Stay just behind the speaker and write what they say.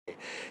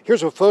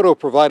Here's a photo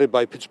provided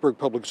by Pittsburgh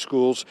Public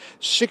Schools.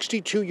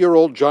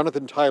 62-year-old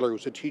Jonathan Tyler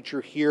was a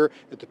teacher here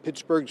at the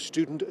Pittsburgh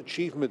Student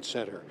Achievement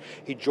Center.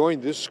 He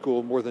joined this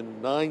school more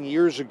than 9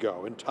 years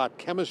ago and taught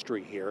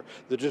chemistry here.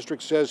 The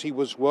district says he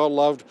was well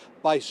loved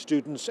by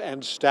students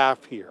and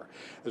staff here.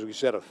 As we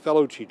said, a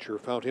fellow teacher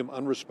found him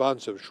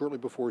unresponsive shortly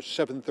before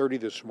 7:30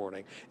 this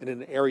morning in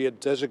an area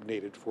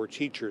designated for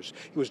teachers.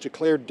 He was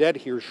declared dead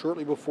here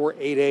shortly before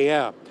 8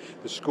 a.m.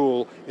 The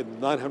school in the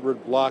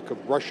 900 block of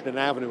Rushden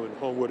Avenue in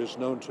Homewood is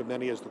known to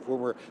many as the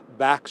former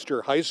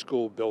Baxter High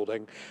School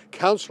building.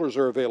 Counselors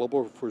are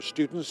available for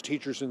students,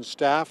 teachers, and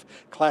staff.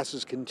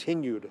 Classes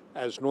continued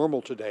as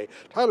normal today.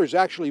 Tyler's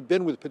actually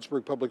been with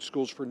Pittsburgh Public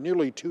Schools for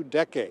nearly 2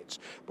 decades.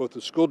 Both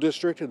the school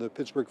district and the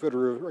Pittsburgh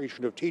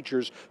Federation of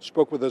Teachers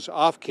spoke with us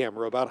off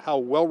camera about how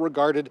well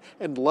regarded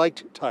and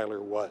liked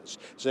Tyler was,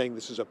 saying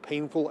this is a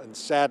painful and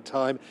sad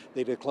time.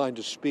 They declined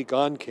to speak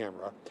on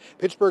camera.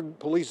 Pittsburgh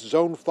Police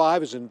Zone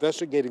 5 is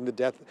investigating the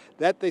death.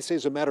 That, they say,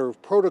 is a matter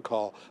of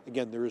protocol.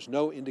 Again, there is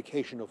no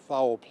indication of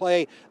foul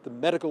play. The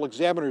medical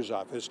examiner's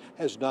office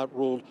has not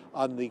ruled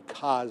on the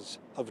cause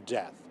of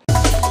death.